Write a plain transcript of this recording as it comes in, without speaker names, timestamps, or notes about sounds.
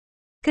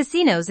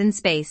Casinos in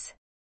Space.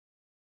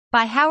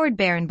 By Howard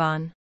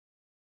Barenbaum.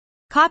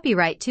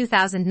 Copyright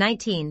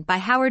 2019 by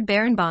Howard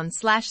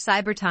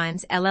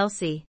Barenbaum/Cybertimes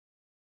LLC.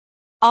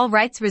 All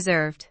rights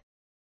reserved.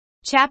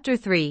 Chapter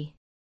 3.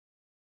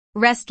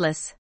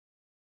 Restless.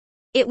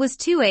 It was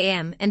 2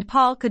 a.m. and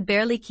Paul could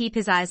barely keep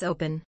his eyes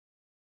open.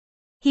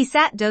 He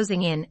sat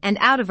dozing in and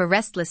out of a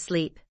restless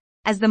sleep,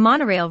 as the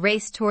monorail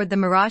raced toward the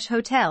Mirage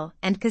Hotel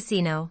and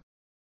Casino.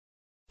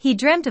 He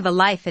dreamt of a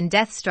life and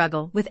death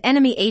struggle with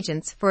enemy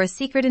agents for a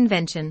secret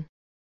invention.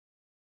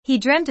 He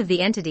dreamt of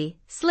the entity,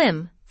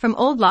 Slim, from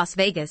old Las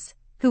Vegas,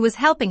 who was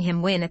helping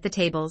him win at the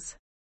tables.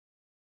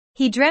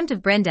 He dreamt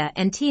of Brenda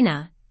and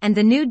Tina, and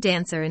the nude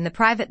dancer in the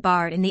private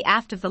bar in the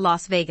aft of the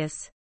Las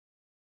Vegas.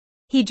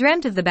 He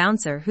dreamt of the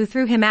bouncer who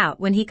threw him out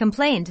when he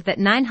complained that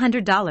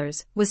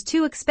 $900 was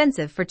too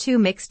expensive for 2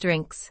 mixed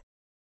drinks.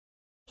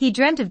 He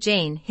dreamt of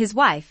Jane, his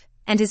wife,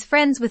 and his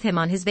friends with him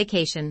on his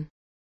vacation.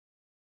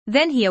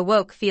 Then he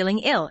awoke feeling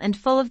ill and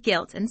full of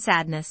guilt and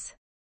sadness.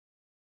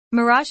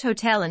 Mirage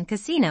Hotel and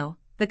Casino,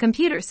 the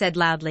computer said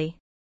loudly.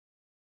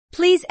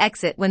 Please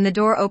exit when the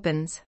door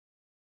opens.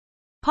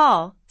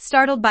 Paul,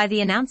 startled by the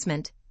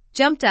announcement,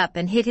 jumped up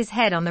and hit his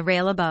head on the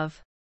rail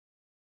above.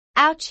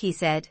 Ouch, he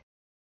said.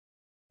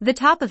 The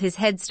top of his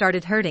head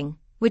started hurting,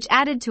 which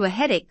added to a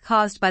headache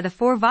caused by the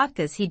 4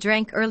 vodkas he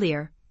drank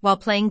earlier, while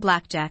playing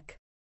blackjack.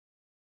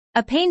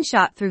 A pain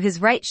shot through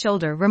his right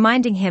shoulder,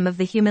 reminding him of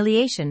the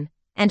humiliation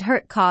and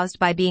hurt caused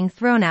by being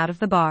thrown out of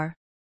the bar.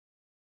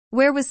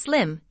 Where was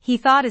Slim, he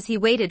thought as he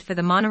waited for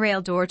the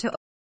monorail door to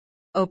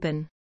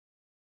open.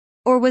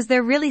 Or was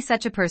there really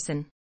such a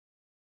person?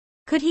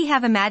 Could he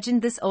have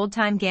imagined this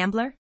old-time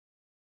gambler?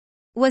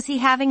 Was he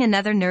having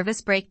another nervous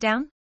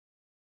breakdown?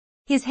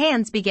 His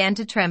hands began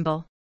to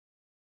tremble.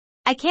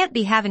 I can't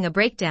be having a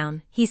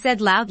breakdown, he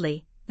said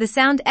loudly, the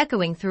sound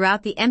echoing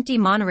throughout the empty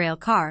monorail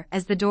car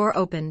as the door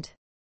opened.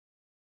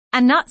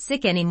 I'm not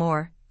sick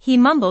anymore, he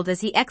mumbled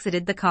as he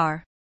exited the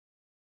car.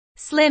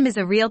 Slim is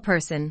a real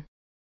person.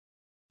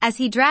 As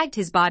he dragged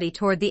his body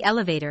toward the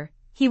elevator,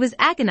 he was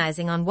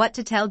agonizing on what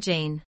to tell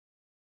Jane.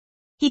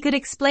 He could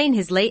explain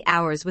his late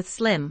hours with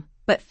Slim,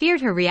 but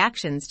feared her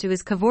reactions to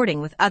his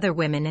cavorting with other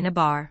women in a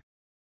bar.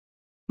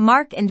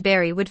 Mark and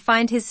Barry would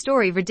find his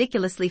story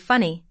ridiculously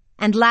funny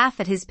and laugh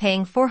at his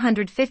paying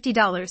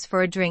 $450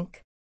 for a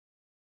drink.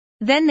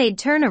 Then they'd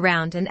turn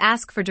around and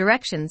ask for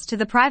directions to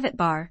the private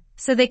bar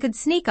so they could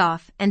sneak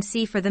off and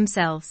see for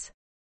themselves.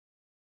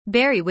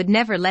 Barry would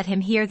never let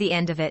him hear the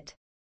end of it.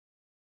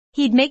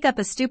 He'd make up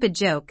a stupid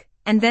joke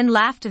and then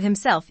laugh to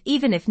himself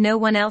even if no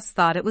one else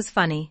thought it was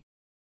funny.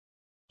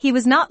 He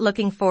was not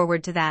looking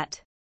forward to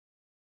that.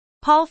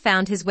 Paul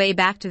found his way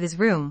back to his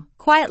room,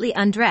 quietly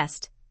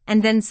undressed,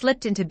 and then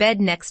slipped into bed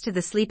next to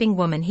the sleeping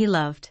woman he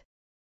loved.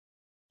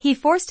 He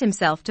forced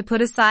himself to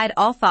put aside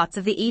all thoughts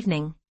of the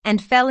evening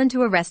and fell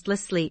into a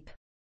restless sleep.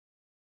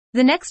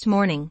 The next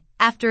morning,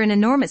 after an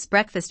enormous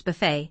breakfast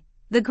buffet,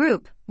 the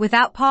group,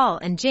 without Paul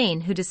and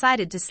Jane who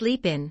decided to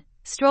sleep in,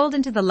 strolled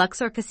into the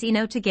Luxor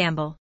Casino to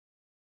gamble.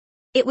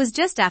 It was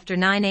just after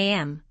 9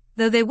 a.m.,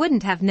 though they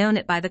wouldn't have known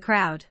it by the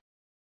crowd.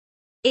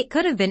 It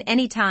could have been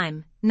any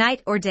time,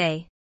 night or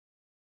day.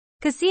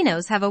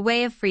 Casinos have a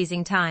way of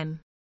freezing time.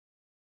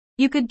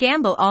 You could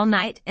gamble all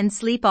night and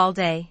sleep all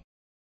day.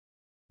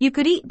 You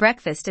could eat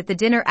breakfast at the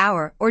dinner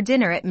hour or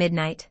dinner at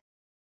midnight.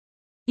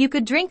 You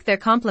could drink their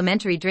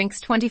complimentary drinks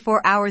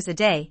 24 hours a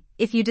day,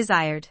 if you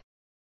desired.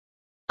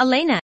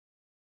 Elena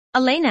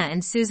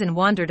and Susan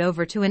wandered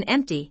over to an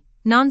empty,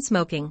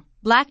 non-smoking,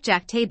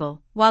 blackjack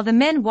table, while the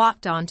men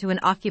walked on to an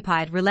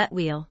occupied roulette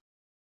wheel.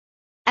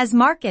 As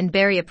Mark and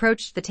Barry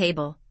approached the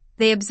table,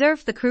 they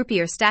observed the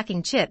croupier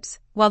stacking chips,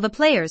 while the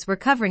players were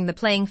covering the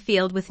playing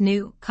field with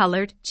new,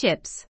 colored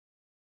chips.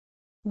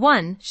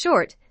 One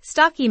short,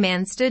 stocky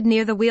man stood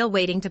near the wheel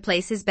waiting to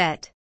place his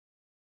bet.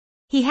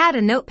 He had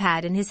a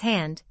notepad in his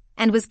hand,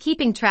 and was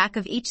keeping track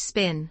of each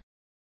spin.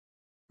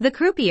 The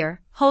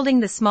croupier, holding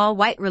the small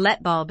white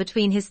roulette ball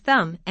between his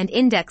thumb and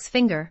index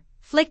finger,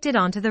 flicked it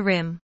onto the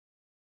rim.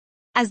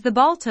 As the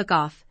ball took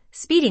off,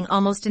 speeding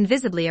almost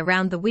invisibly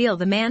around the wheel,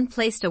 the man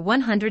placed a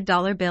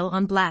 $100 bill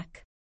on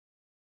black.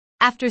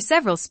 After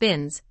several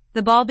spins,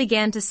 the ball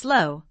began to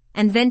slow,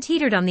 and then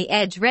teetered on the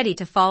edge ready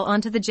to fall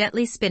onto the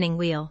gently spinning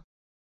wheel.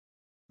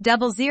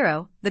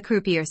 00, the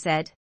croupier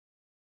said.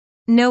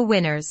 No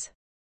winners.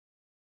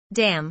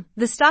 Damn,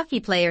 the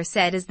stocky player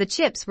said as the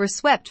chips were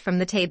swept from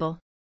the table.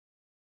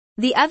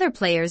 The other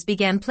players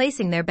began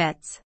placing their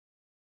bets.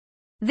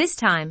 This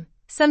time,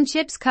 some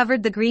chips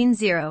covered the green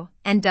 0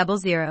 and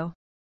 00.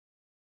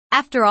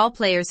 After all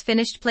players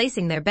finished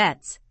placing their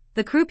bets,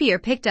 the croupier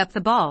picked up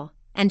the ball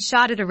and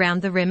shot it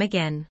around the rim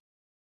again.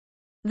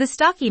 The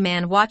stocky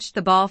man watched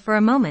the ball for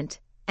a moment,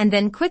 and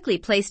then quickly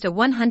placed a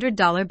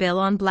 $100 bill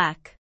on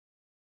black.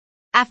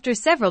 After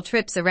several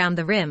trips around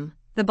the rim,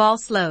 the ball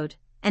slowed,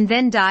 and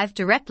then dived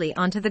directly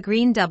onto the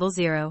green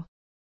 00.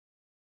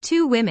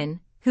 2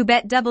 women, who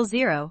bet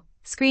 00,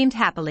 screamed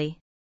happily.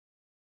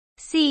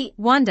 See,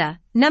 Wanda,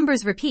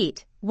 numbers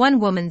repeat, one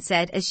woman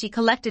said as she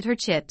collected her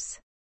chips.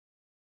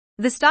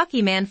 The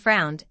stocky man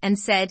frowned and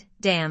said,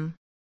 damn.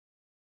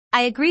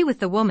 I agree with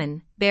the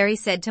woman, Barry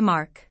said to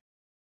Mark.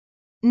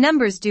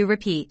 Numbers do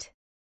repeat.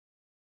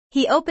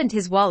 He opened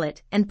his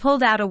wallet and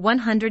pulled out a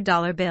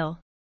 $100 bill.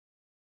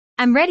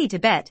 I'm ready to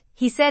bet,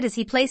 he said as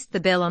he placed the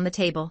bill on the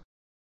table.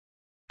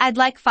 I'd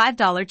like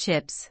 $5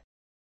 chips.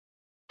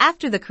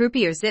 After the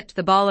croupier zipped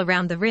the ball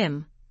around the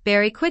rim,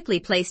 Barry quickly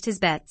placed his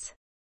bets.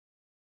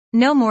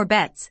 No more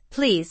bets,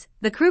 please,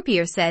 the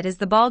croupier said as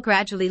the ball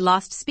gradually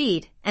lost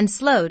speed and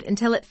slowed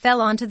until it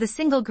fell onto the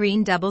single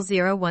green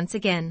 00 once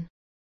again.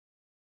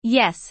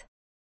 Yes,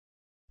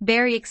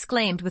 Barry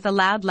exclaimed with a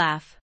loud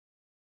laugh.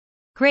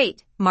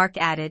 Great, Mark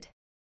added.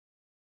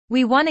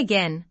 We won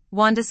again,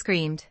 Wanda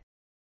screamed.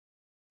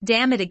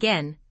 Damn it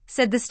again,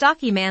 said the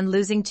stocky man,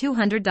 losing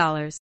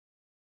 $200.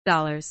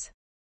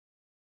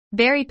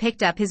 Barry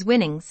picked up his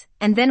winnings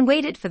and then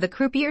waited for the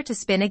croupier to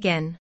spin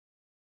again.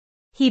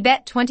 He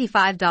bet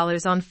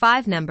 $25 on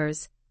 5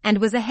 numbers and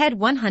was ahead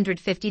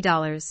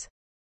 $150.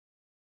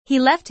 He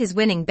left his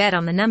winning bet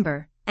on the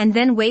number and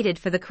then waited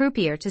for the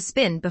croupier to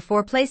spin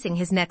before placing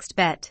his next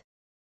bet.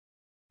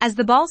 As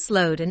the ball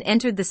slowed and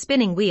entered the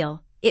spinning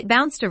wheel, it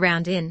bounced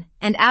around in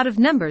and out of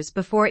numbers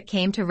before it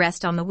came to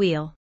rest on the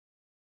wheel.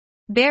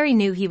 Barry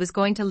knew he was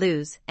going to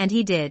lose, and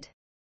he did.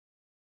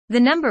 The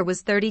number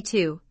was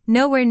 32,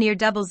 nowhere near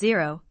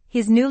 00,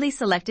 his newly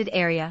selected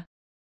area.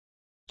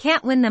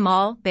 Can't win them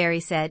all, Barry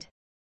said.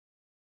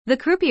 The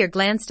croupier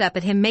glanced up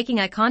at him, making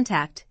eye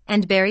contact,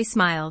 and Barry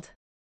smiled.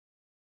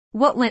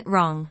 What went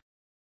wrong?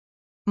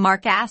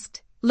 Mark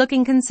asked,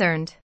 looking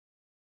concerned.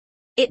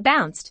 It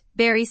bounced,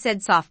 Barry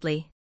said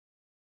softly.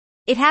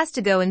 It has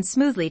to go in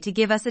smoothly to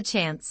give us a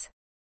chance.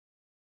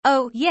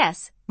 Oh,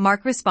 yes,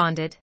 Mark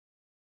responded.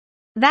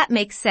 That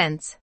makes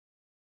sense.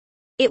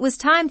 It was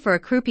time for a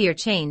croupier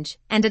change,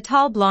 and a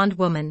tall blonde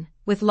woman,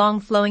 with long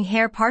flowing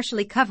hair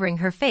partially covering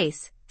her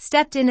face,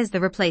 stepped in as the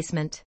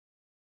replacement.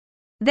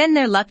 Then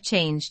their luck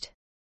changed.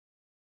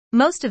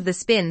 Most of the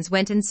spins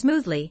went in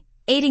smoothly,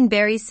 aiding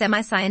Barry's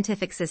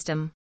semi-scientific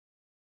system.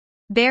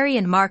 Barry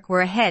and Mark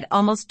were ahead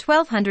almost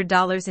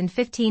 $1,200 in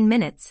 15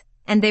 minutes,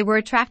 and they were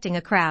attracting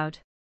a crowd.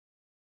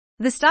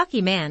 The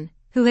stocky man,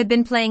 who had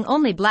been playing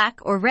only black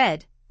or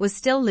red, was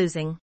still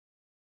losing.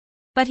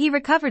 But he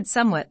recovered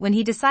somewhat when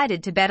he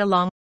decided to bet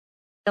along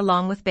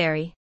with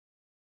Barry.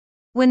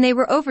 When they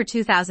were over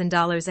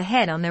 $2,000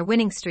 ahead on their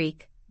winning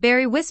streak,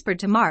 Barry whispered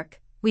to Mark,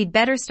 "We'd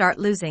better start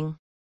losing."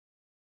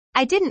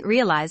 I didn't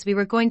realize we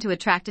were going to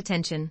attract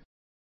attention.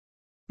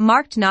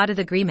 Mark nodded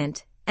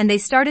agreement, and they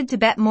started to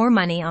bet more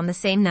money on the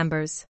same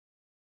numbers.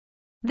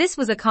 This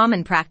was a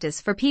common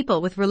practice for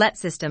people with roulette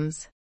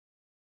systems.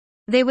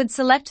 They would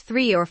select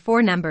 3 or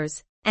 4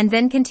 numbers, and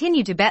then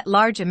continue to bet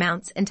large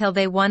amounts until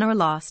they won or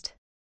lost.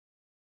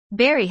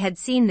 Barry had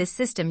seen this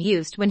system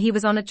used when he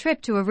was on a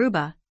trip to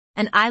Aruba,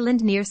 an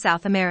island near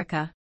South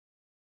America.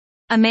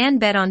 A man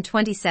bet on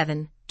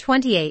 27,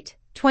 28,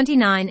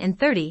 29 and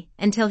 30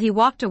 until he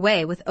walked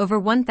away with over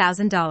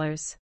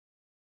 $1,000.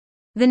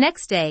 The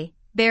next day,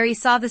 Barry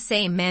saw the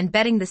same man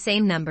betting the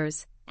same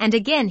numbers, and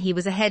again he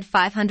was ahead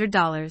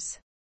 $500.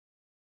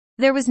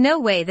 There was no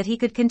way that he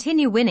could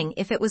continue winning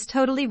if it was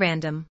totally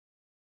random.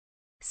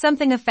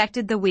 Something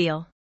affected the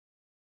wheel.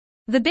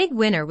 The big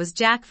winner was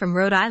Jack from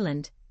Rhode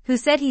Island, who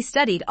said he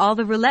studied all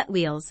the roulette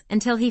wheels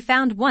until he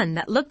found one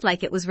that looked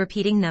like it was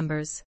repeating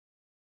numbers.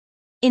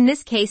 In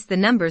this case, the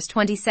numbers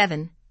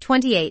 27,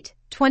 28,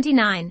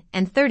 29,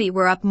 and 30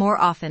 were up more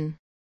often.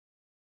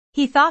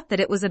 He thought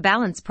that it was a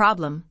balance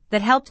problem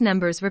that helped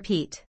numbers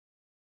repeat.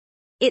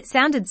 It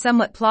sounded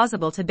somewhat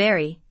plausible to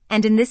Barry,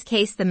 and in this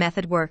case the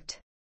method worked.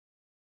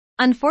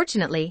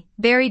 Unfortunately,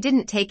 Barry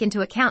didn't take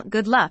into account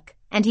good luck,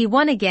 and he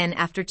won again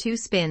after 2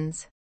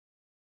 spins.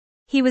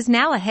 He was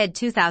now ahead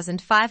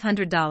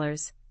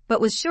 $2,500, but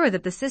was sure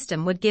that the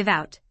system would give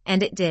out,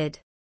 and it did.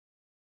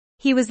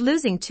 He was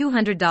losing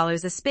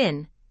 $200 a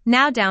spin,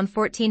 now down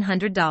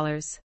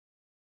 $1,400.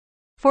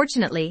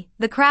 Fortunately,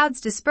 the crowds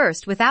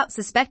dispersed without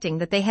suspecting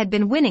that they had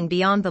been winning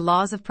beyond the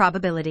laws of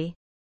probability.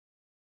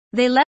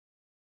 They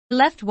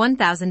left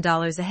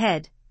 $1,000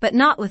 ahead, but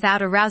not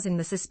without arousing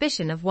the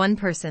suspicion of one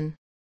person.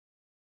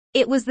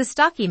 It was the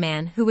stocky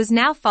man who was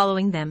now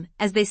following them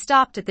as they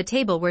stopped at the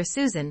table where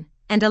Susan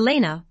and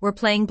Elena were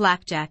playing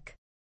blackjack.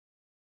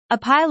 A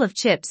pile of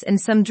chips and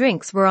some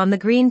drinks were on the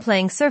green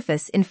playing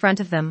surface in front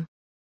of them.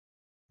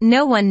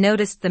 No one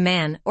noticed the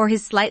man or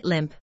his slight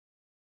limp.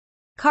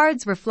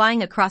 Cards were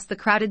flying across the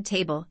crowded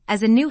table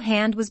as a new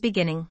hand was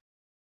beginning.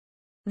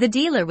 The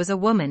dealer was a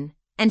woman,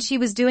 and she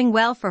was doing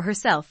well for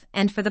herself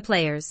and for the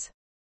players.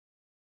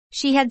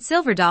 She had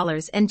silver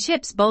dollars and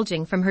chips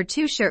bulging from her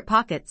 2 shirt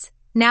pockets,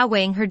 now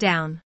weighing her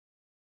down.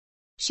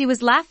 She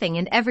was laughing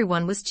and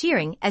everyone was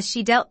cheering as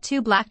she dealt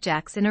 2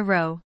 blackjacks in a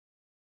row.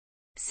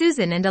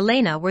 Susan and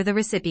Elena were the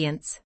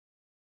recipients.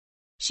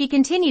 She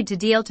continued to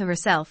deal to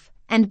herself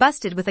and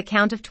busted with a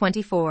count of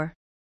 24.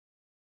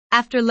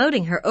 After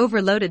loading her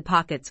overloaded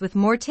pockets with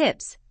more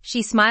tips,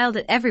 she smiled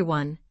at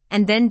everyone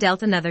and then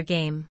dealt another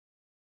game.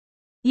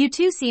 "You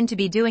two seem to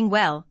be doing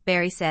well,"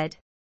 Barry said.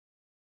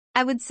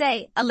 "I would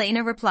say,"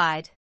 Elena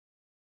replied.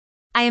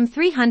 "I am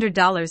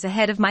 $300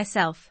 ahead of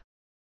myself."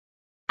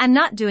 I'm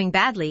not doing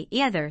badly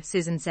either,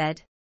 Susan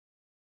said.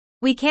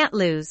 We can't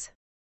lose.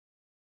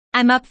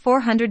 I'm up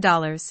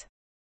 $400.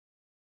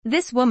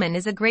 This woman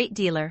is a great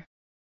dealer.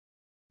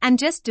 I'm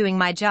just doing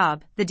my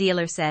job, the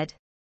dealer said.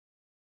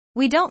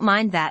 We don't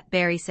mind that,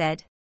 Barry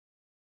said.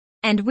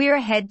 And we're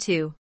ahead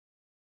too.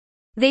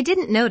 They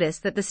didn't notice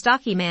that the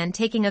stocky man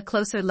taking a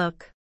closer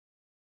look.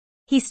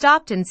 He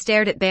stopped and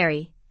stared at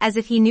Barry, as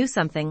if he knew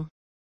something.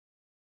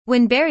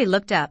 When Barry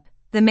looked up,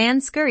 the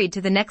man scurried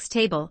to the next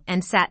table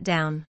and sat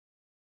down.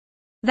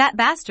 That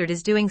bastard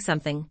is doing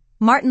something,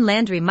 Martin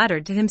Landry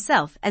muttered to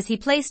himself as he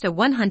placed a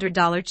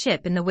 $100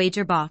 chip in the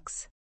wager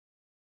box.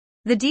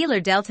 The dealer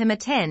dealt him a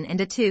 10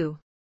 and a 2.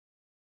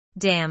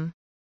 Damn.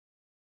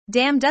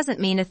 Damn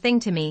doesn't mean a thing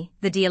to me,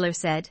 the dealer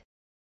said.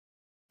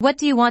 What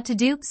do you want to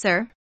do,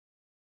 sir?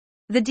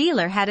 The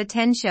dealer had a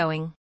 10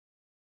 showing.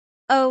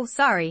 Oh,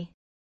 sorry.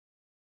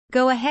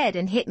 Go ahead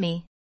and hit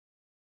me.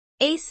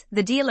 Ace,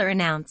 the dealer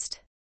announced.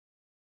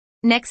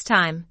 Next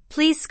time,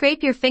 please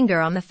scrape your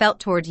finger on the felt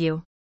toward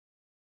you.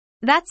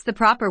 That's the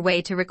proper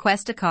way to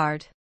request a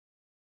card.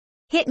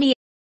 Hit me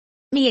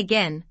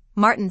again,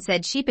 Martin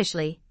said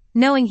sheepishly,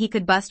 knowing he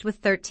could bust with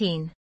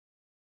 13.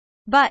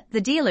 But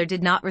the dealer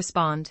did not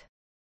respond.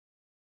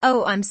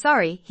 Oh, I'm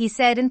sorry, he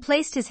said and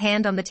placed his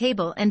hand on the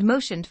table and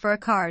motioned for a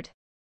card.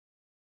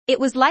 It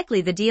was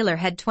likely the dealer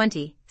had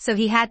 20, so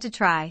he had to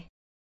try.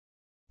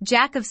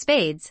 Jack of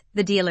spades,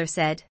 the dealer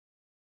said.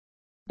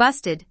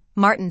 Busted,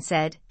 Martin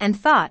said, and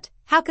thought,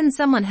 how can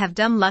someone have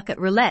dumb luck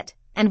at roulette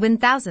and win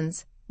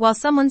thousands, while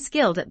someone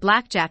skilled at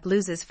blackjack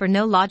loses for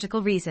no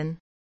logical reason?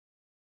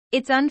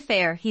 It's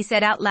unfair, he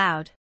said out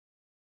loud.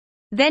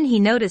 Then he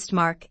noticed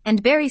Mark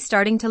and Barry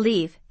starting to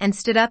leave and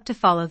stood up to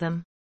follow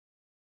them.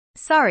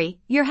 Sorry,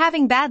 you're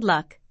having bad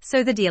luck,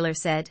 so the dealer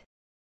said.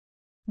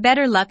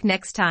 Better luck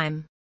next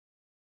time.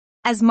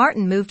 As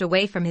Martin moved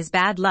away from his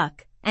bad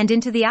luck and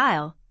into the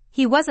aisle,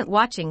 he wasn't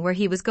watching where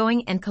he was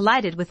going and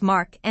collided with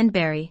Mark and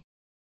Barry.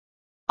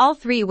 All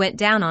three went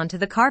down onto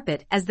the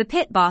carpet as the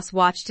pit boss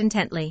watched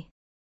intently.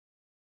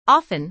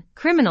 Often,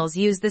 criminals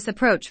use this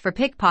approach for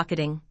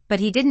pickpocketing, but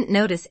he didn't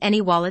notice any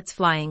wallets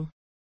flying.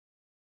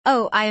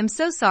 Oh, I am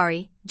so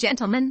sorry,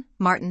 gentlemen,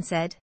 Martin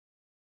said.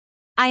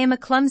 I am a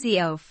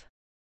clumsy oaf.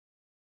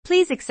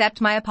 Please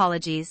accept my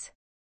apologies.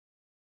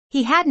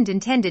 He hadn't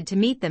intended to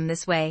meet them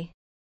this way.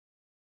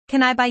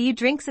 Can I buy you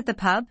drinks at the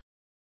pub?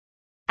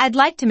 I'd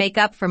like to make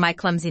up for my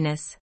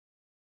clumsiness.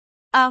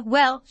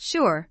 Well,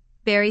 sure,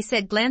 Barry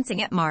said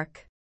glancing at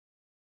Mark.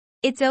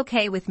 It's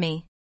okay with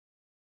me.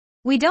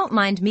 We don't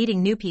mind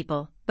meeting new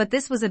people, but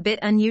this was a bit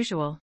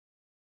unusual.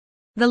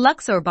 The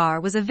Luxor bar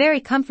was a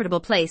very comfortable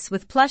place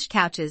with plush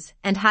couches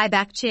and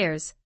high-back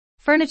chairs,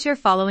 furniture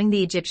following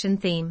the Egyptian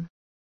theme.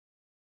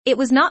 It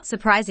was not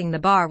surprising the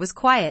bar was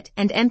quiet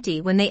and empty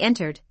when they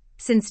entered,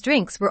 since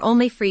drinks were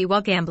only free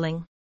while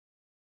gambling.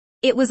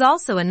 It was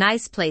also a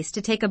nice place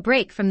to take a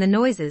break from the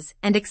noises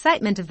and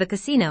excitement of the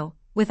casino,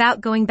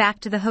 without going back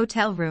to the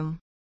hotel room.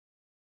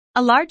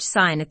 A large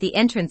sign at the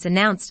entrance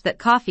announced that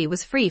coffee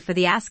was free for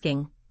the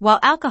asking, while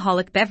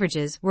alcoholic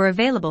beverages were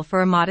available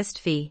for a modest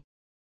fee.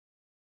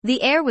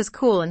 The air was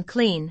cool and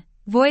clean,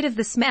 void of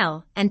the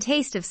smell and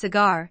taste of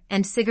cigar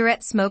and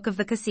cigarette smoke of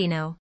the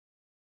casino.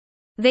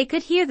 They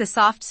could hear the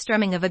soft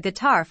strumming of a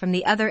guitar from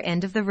the other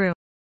end of the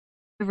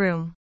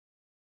room.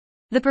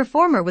 The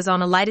performer was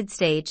on a lighted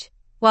stage,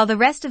 while the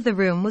rest of the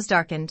room was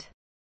darkened.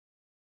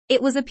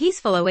 It was a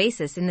peaceful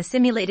oasis in the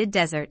simulated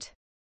desert.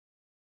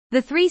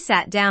 The three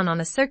sat down on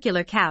a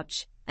circular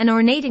couch, an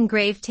ornate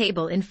engraved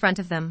table in front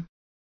of them.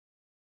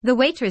 The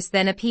waitress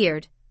then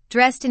appeared,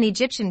 dressed in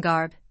Egyptian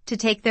garb, to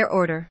take their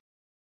order.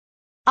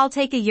 I'll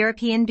take a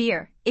European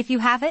beer, if you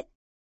have it?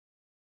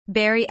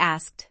 Barry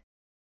asked.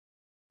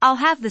 I'll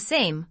have the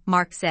same,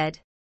 Mark said.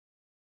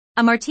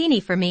 A martini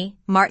for me,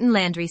 Martin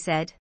Landry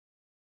said.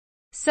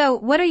 So,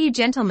 what are you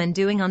gentlemen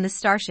doing on this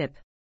starship?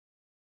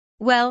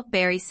 Well,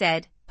 Barry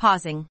said,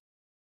 pausing.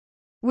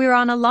 We're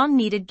on a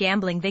long-needed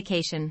gambling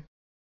vacation.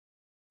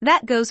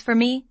 That goes for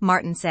me,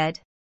 Martin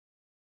said.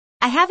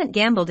 I haven't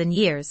gambled in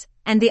years,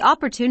 and the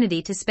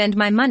opportunity to spend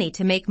my money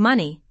to make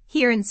money,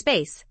 here in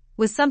space,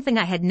 was something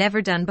I had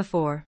never done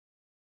before.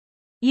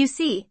 You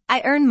see,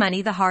 I earn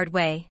money the hard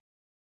way.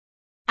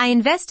 I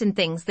invest in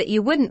things that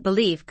you wouldn't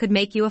believe could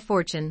make you a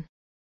fortune.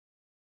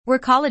 We're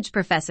college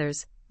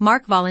professors,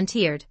 Mark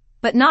volunteered,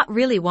 but not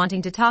really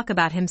wanting to talk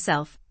about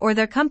himself or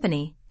their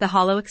company, the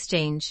Hollow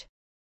Exchange.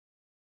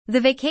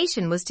 The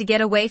vacation was to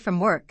get away from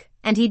work,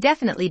 and he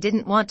definitely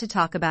didn't want to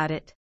talk about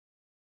it.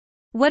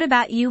 What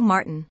about you,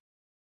 Martin?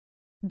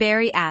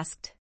 Barry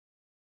asked.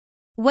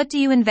 What do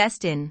you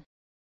invest in?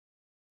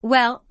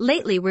 Well,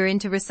 lately we're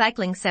into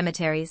recycling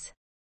cemeteries.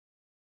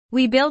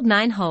 We build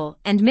 9-hole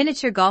and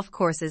miniature golf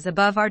courses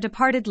above our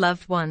departed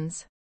loved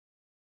ones.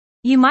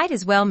 You might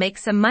as well make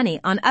some money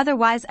on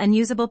otherwise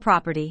unusable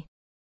property.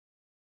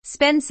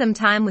 Spend some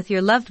time with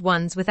your loved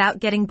ones without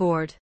getting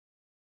bored.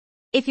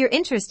 If you're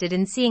interested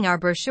in seeing our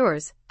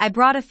brochures, I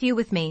brought a few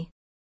with me.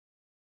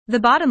 The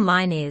bottom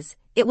line is,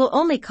 it will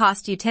only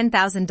cost you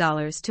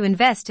 $10,000 to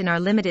invest in our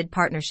limited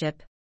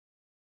partnership.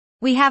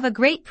 We have a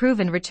great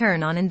proven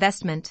return on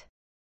investment.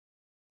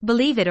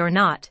 Believe it or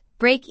not,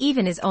 break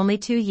even is only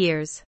 2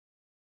 years.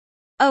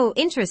 Oh,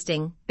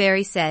 interesting,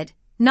 Barry said,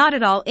 not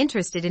at all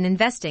interested in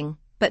investing,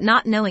 but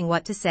not knowing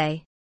what to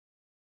say.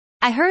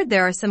 I heard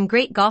there are some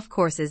great golf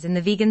courses in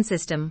the vegan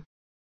system.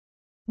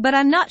 But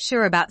I'm not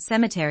sure about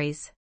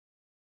cemeteries.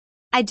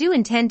 I do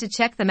intend to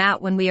check them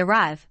out when we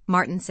arrive,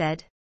 Martin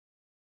said.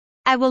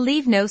 I will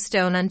leave no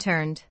stone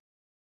unturned.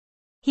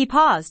 He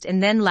paused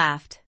and then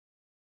laughed.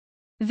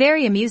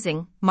 Very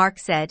amusing, Mark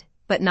said,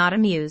 but not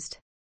amused.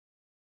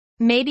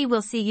 Maybe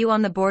we'll see you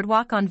on the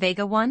boardwalk on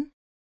Vega 1?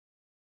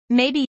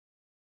 Maybe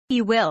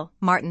you will,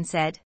 Martin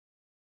said.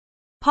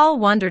 Paul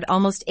wandered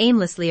almost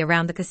aimlessly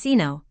around the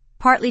casino,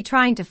 partly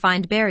trying to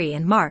find Barry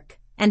and Mark,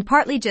 and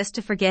partly just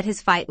to forget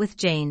his fight with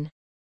Jane.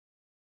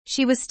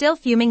 She was still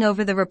fuming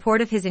over the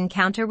report of his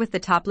encounter with the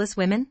topless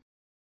women.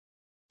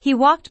 He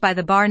walked by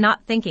the bar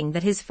not thinking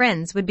that his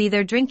friends would be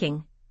there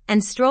drinking,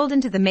 and strolled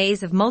into the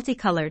maze of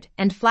multicolored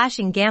and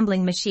flashing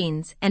gambling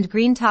machines and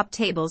green-top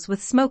tables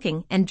with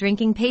smoking and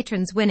drinking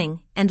patrons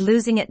winning and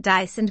losing at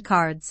dice and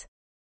cards.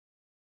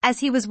 As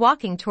he was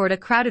walking toward a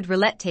crowded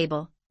roulette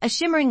table, a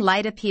shimmering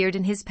light appeared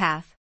in his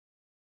path.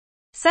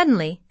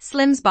 Suddenly,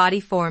 Slim's body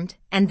formed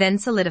and then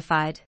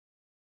solidified.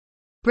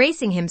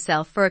 Bracing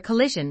himself for a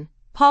collision,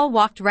 Paul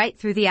walked right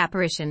through the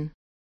apparition.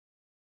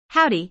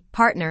 Howdy,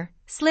 partner,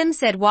 Slim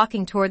said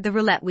walking toward the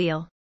roulette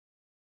wheel.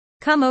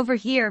 Come over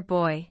here,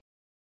 boy.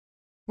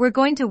 We're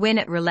going to win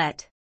at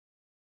roulette.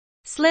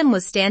 Slim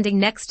was standing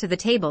next to the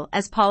table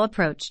as Paul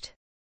approached.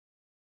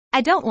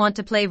 I don't want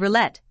to play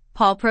roulette,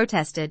 Paul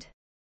protested.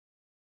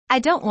 I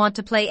don't want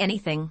to play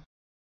anything.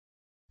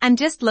 I'm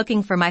just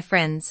looking for my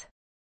friends.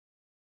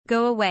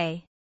 Go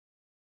away.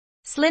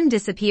 Slim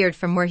disappeared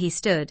from where he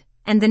stood,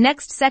 and the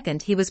next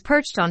second he was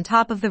perched on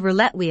top of the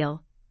roulette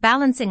wheel,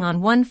 balancing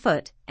on one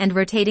foot and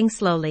rotating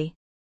slowly.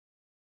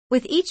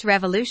 With each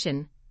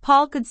revolution,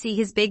 Paul could see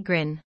his big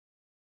grin.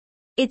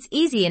 It's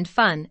easy and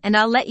fun and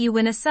I'll let you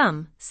win a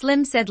sum,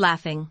 Slim said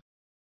laughing.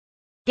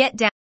 Get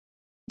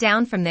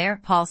down from there,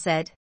 Paul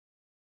said.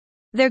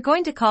 They're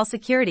going to call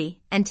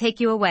security and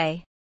take you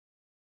away.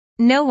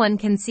 No one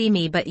can see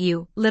me but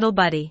you, little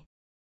buddy.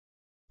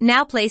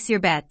 Now place your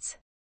bets.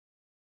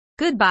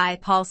 Goodbye,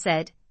 Paul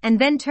said, and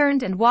then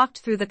turned and walked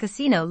through the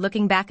casino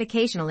looking back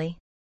occasionally.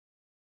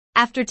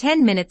 After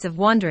 10 minutes of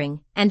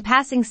wandering and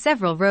passing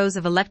several rows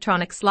of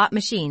electronic slot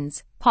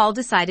machines, Paul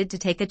decided to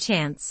take a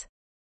chance.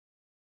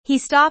 He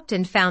stopped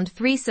and found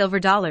 $3 silver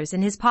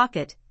in his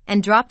pocket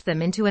and dropped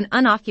them into an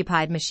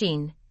unoccupied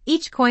machine,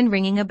 each coin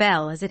ringing a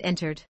bell as it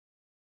entered.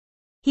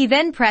 He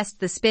then pressed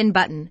the spin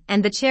button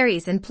and the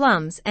cherries and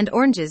plums and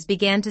oranges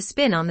began to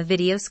spin on the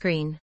video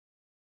screen.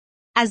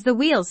 As the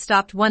wheels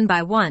stopped one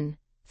by one,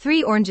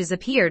 3 oranges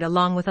appeared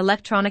along with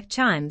electronic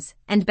chimes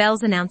and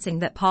bells announcing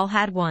that Paul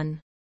had won.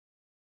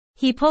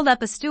 He pulled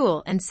up a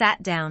stool and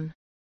sat down.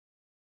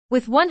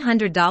 With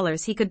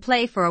 $100 he could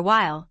play for a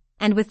while,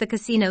 and with the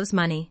casino's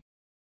money.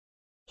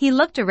 He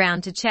looked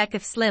around to check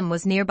if Slim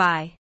was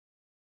nearby.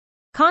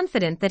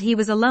 Confident that he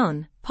was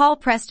alone, Paul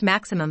pressed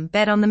maximum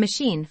bet on the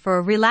machine for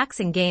a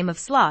relaxing game of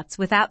slots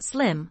without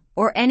Slim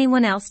or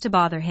anyone else to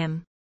bother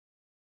him.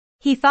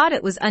 He thought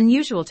it was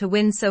unusual to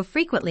win so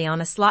frequently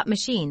on a slot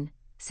machine,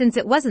 since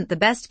it wasn't the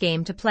best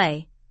game to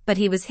play, but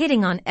he was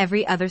hitting on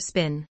every other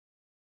spin.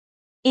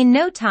 In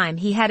no time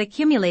he had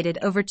accumulated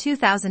over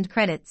 2,000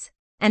 credits,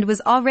 and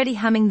was already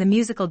humming the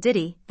musical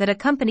ditty that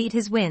accompanied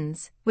his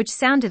wins, which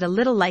sounded a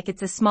little like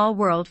It's a Small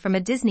World from a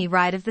Disney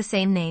ride of the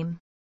same name.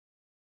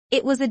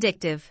 It was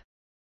addictive.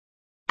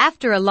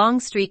 After a long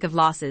streak of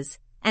losses,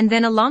 and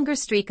then a longer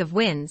streak of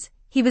wins,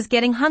 he was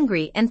getting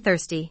hungry and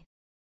thirsty.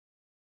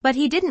 But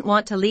he didn't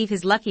want to leave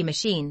his lucky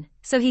machine,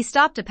 so he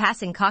stopped a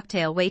passing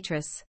cocktail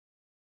waitress.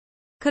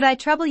 Could I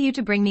trouble you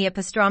to bring me a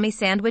pastrami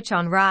sandwich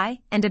on rye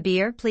and a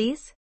beer,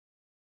 please?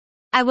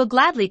 I will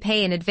gladly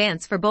pay in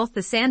advance for both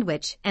the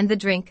sandwich and the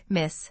drink,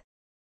 miss.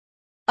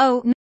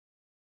 Oh,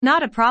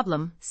 not a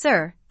problem,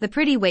 sir, the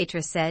pretty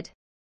waitress said.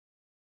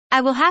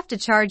 I will have to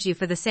charge you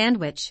for the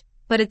sandwich,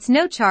 but it's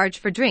no charge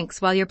for drinks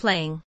while you're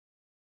playing.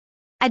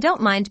 I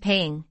don't mind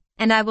paying,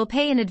 and I will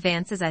pay in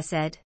advance as I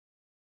said.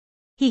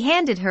 He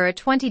handed her a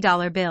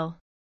 $20 bill.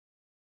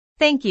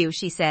 Thank you,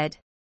 she said.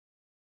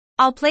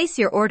 I'll place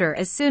your order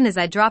as soon as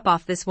I drop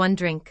off this one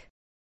drink.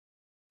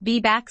 Be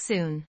back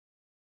soon.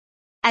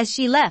 As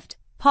she left,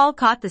 Paul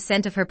caught the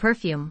scent of her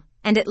perfume,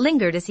 and it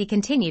lingered as he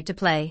continued to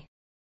play.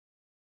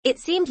 It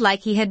seemed like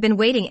he had been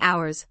waiting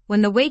hours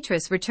when the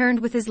waitress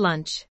returned with his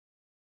lunch.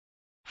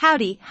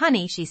 Howdy,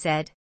 honey, she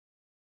said.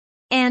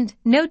 And,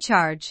 no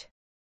charge.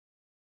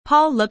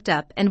 Paul looked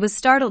up and was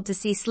startled to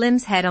see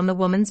Slim's head on the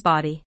woman's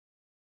body.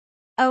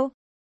 Oh,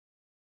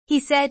 he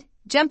said,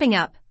 jumping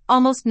up,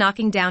 almost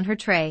knocking down her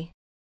tray.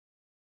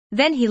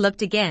 Then he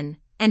looked again,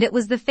 and it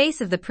was the face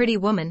of the pretty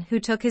woman who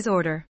took his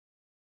order.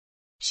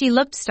 She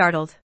looked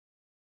startled.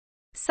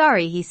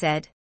 Sorry, he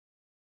said.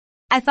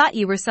 I thought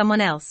you were someone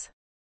else.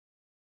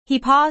 He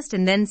paused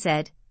and then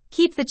said,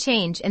 keep the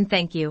change and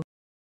thank you.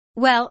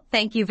 Well,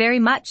 thank you very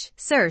much,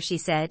 sir, she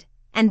said,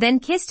 and then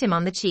kissed him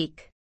on the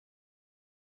cheek.